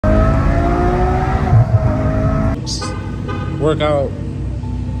workout.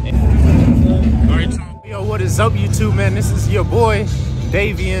 Alright, yo, what is up, YouTube, man? This is your boy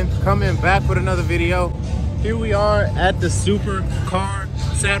Davian coming back with another video. Here we are at the Supercar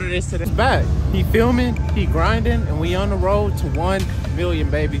Saturdays today. He's back. He filming, he grinding, and we on the road to 1 million,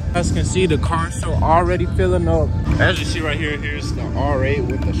 baby. You guys can see the car show already filling up. As you see right here, here's the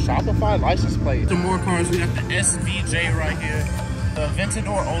R8 with the Shopify license plate. Some more cars. We got the SVJ right here, the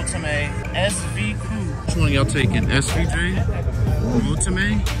Aventador Ultimate, SV Coupe. Which one of y'all taking? SVJ,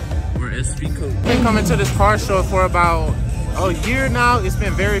 Ultimate, or SV Coupe? I've been coming to this car show for about a year now. It's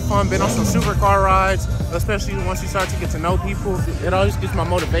been very fun. Been on some supercar rides, especially once you start to get to know people. It always gets my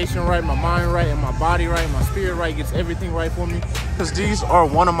motivation right, my mind right, and my body right, my spirit right. Gets everything right for me. Because these are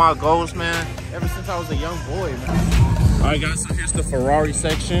one of my goals, man, ever since I was a young boy, man. All right, guys, so here's the Ferrari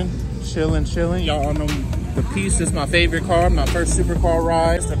section. Chilling. Y'all all know the Piece is my favorite car. My first supercar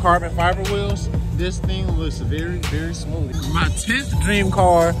ride. It's the carbon fiber wheels. This thing looks very, very smooth. My 10th dream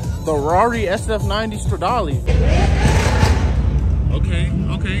car, the Ferrari SF90 Stradale. Okay,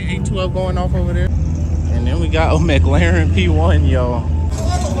 812 going off over there. And then we got a McLaren P1, y'all.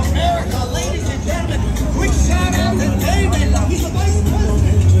 Hello, America, ladies and gentlemen. Quick shout out to David. He's the vice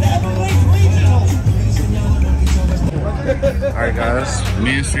president of the Everglades Regional. Alright, guys,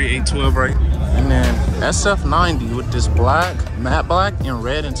 Mansory 812 right. And then SF90 with this black, matte black, and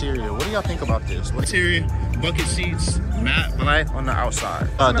red interior. What do y'all think about this? What interior? Bucket seats, matte black on the outside.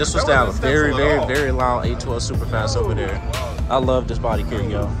 This was that very loud 812 Superfast over there. I love this body kit,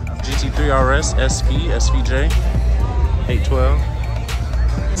 yo. GT3 RS, SV, SVJ,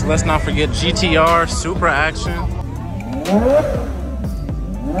 812. So let's not forget GTR, Super Action.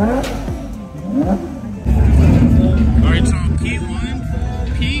 Alright, so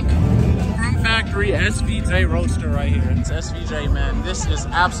P1, peak, from factory, SVJ Roadster right here. It's SVJ, man. This is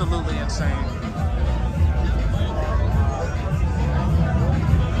absolutely insane.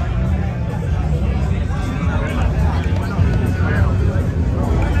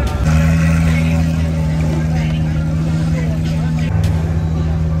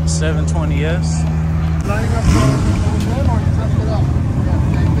 $720S.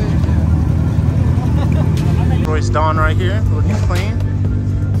 Royce Dawn right here, looking clean.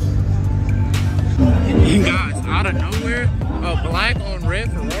 You guys, out of nowhere, a black on red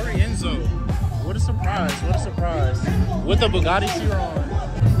Ferrari Enzo. What a surprise, what a surprise. With the Bugatti Chiron.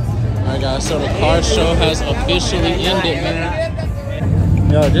 Alright guys, so the car show has officially ended,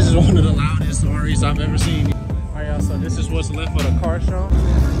 man. Yo, this is one of the loudest stories I've ever seen. Alright y'all, so this is what's left for the car show.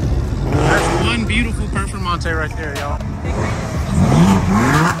 There's one beautiful Performante right there, y'all.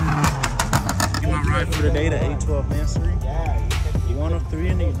 You want to ride for the day, the 812 Mansory? One of 3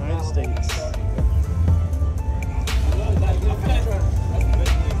 in the United States. Oh.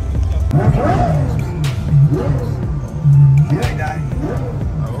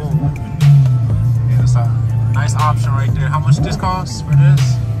 Yeah, that's a nice option right there. How much this costs for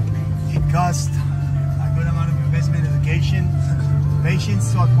this? It costs a good amount of investment, education,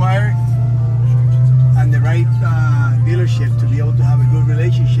 patience to acquire, and the right dealership to be able to have a good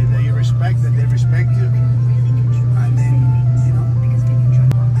relationship that you respect, that they respect you, and then, you know,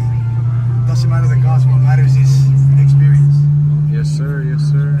 doesn't matter the cost, what matters is the experience. Yes sir, yes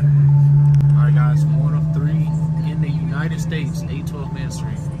sir. Alright guys, one of 3 in the United States, 812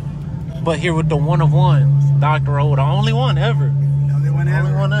 Mansory. But here with the one of one, Dr. Raul, the only one ever. The only one ever.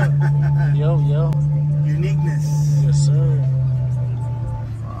 Only one ever. Yo. Uniqueness. Yes sir.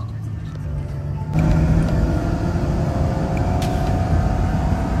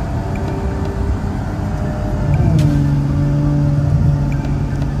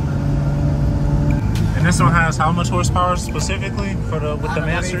 This one has how much horsepower specifically for the with the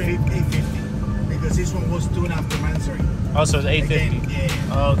Mansory? 850, because this one was tuned after Mansory. Oh, so it's 850. Again,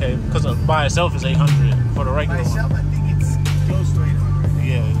 yeah. Oh, okay. Because by itself is 800 for the regular by itself, one. I think it's close to 800.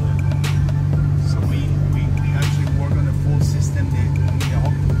 Yeah. So we actually work on the full system, the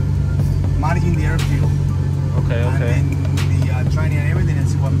managing the airfield. Okay. And then the training and everything, and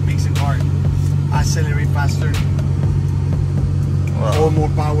see what makes the car accelerate faster, or more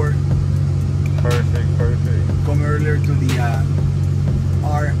power. Perfect. Come earlier to the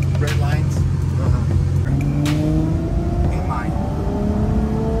R red lines. In mind.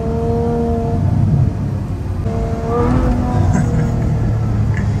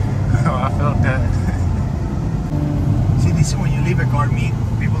 Oh, I felt that. See, this is when you leave a car meet,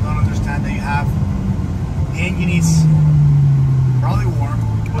 people don't understand that you have the engine is probably warm,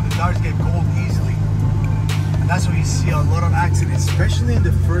 but the tires get cold easily. And that's why you see a lot of accidents, especially in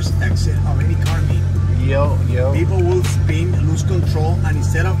the first exit of any car meet. Yo. People will spin, lose control, and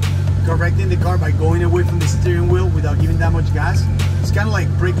instead of correcting the car by going away from the steering wheel without giving that much gas. It's kind of like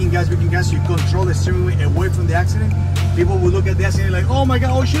braking gas. You control the steering wheel away from the accident. People will look at the accident like, oh my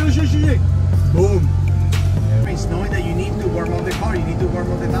God, oh shit, oh shit, shit. Boom. It's knowing that you need to warm up the car, you need to warm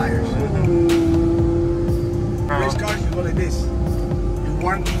up the tires. Race cars, you go like this. You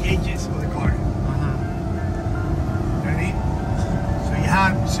warm the edges of the car. You know what I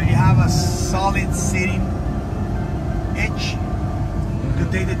mean? So you have a solid sitting edge to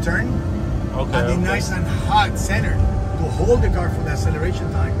take the turn, and the nice and hot center to hold the car for the acceleration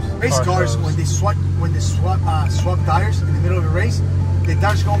times. Race cars, when they swap tires in the middle of a race, the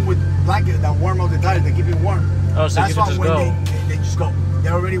tires go with blanket that warm up the tires, they keep it warm. Oh, so that's why when they just go.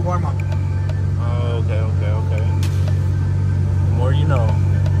 They're already warm up. Oh, okay. The more you know.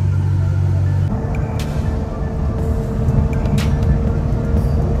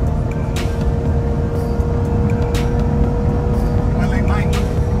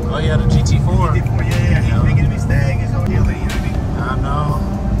 Yeah, the GT4. Yeah. He's making a mistake. He's over here, you know what I mean? I know.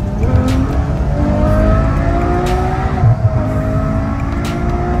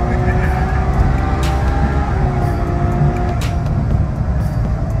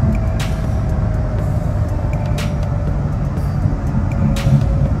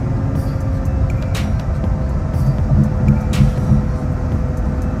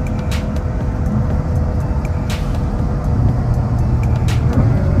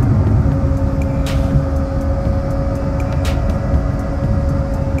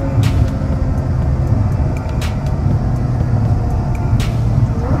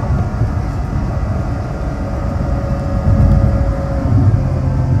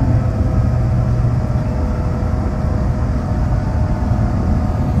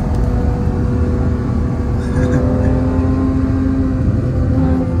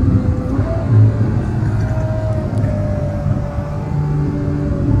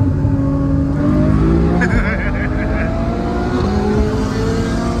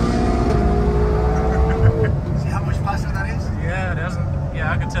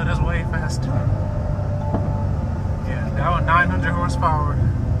 I can tell that's way faster. Yeah, that was 900 horsepower.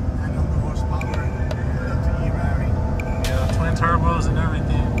 900 horsepower, Ferrari. Yeah, twin turbos and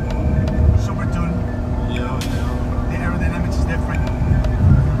everything. Super tuned. Yeah. The aerodynamics is different.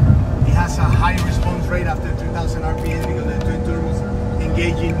 It has a high response rate after 3000 RPM because the twin turbos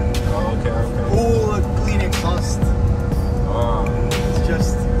engaging. Oh, okay. Full clean exhaust. Oh. It's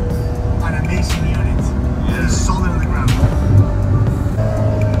just an amazing unit. Yeah. It's solid on the ground.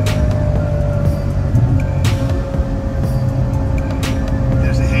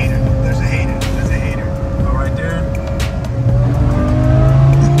 There's a hater. Oh, right there.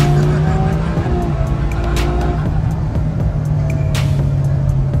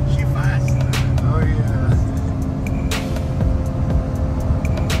 She fast. Oh yeah.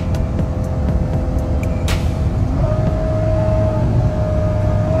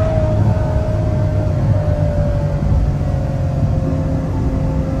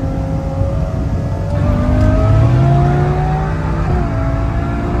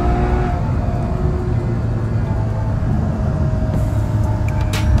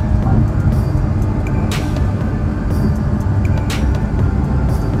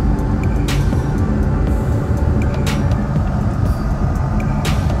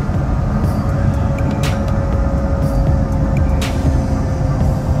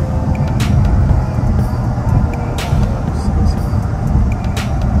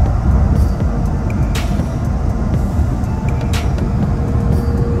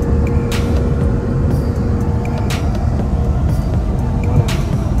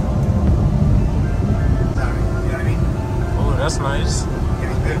 That's nice.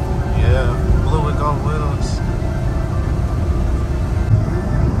 Yeah, it's beautiful. Yeah, blue with gold wheels.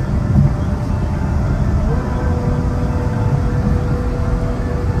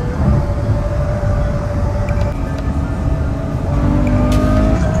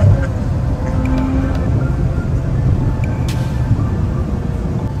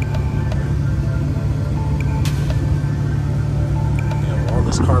 Yeah, all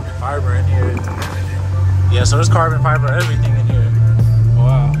this carbon fiber in here. Yeah, so there's carbon fiber everything in here.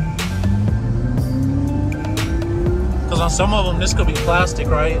 Wow. Because on some of them, this could be plastic,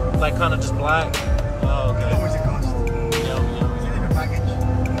 right? Like kind of just black. Oh, okay. How much it cost? Yeah. It's in a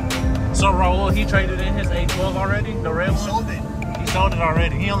package. So Raul, he traded in his A12 already? The red He one? sold it. He sold it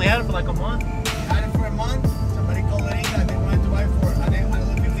already. He only had it for like a month? He had it for a month. Somebody called it in that they wanted to buy it for another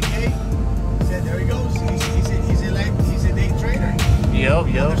 50K. He said, there he goes. He's a day trader. Yep.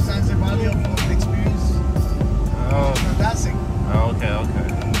 He understands the value of the experience. Oh. Fantastic. Oh, okay.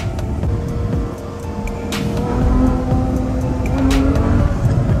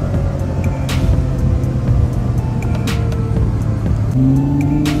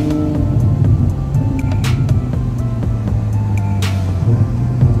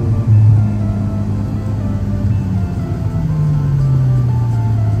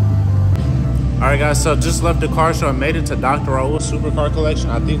 Alright guys, so just left the car show. I made it to Dr. Raul's supercar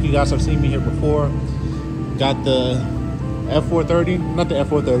collection. I think you guys have seen me here before. Got the F430, not the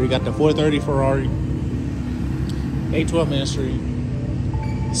F430, got the 430 Ferrari, 812 Mansory,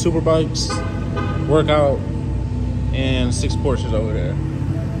 Superbikes, Workout, and 6 Porsches over there.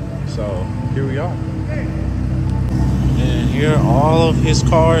 So here we are. And here are all of his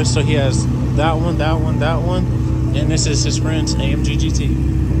cars. So he has that one, that one, that one, and this is his friend's AMG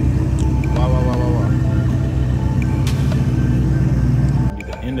GT. Wow, wow, wow, wow, wow. Be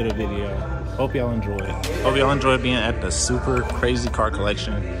the end of the video. Hope y'all enjoyed. Hope y'all enjoyed being at the super crazy car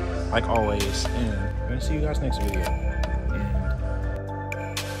collection, like always. And I'm gonna see you guys next video.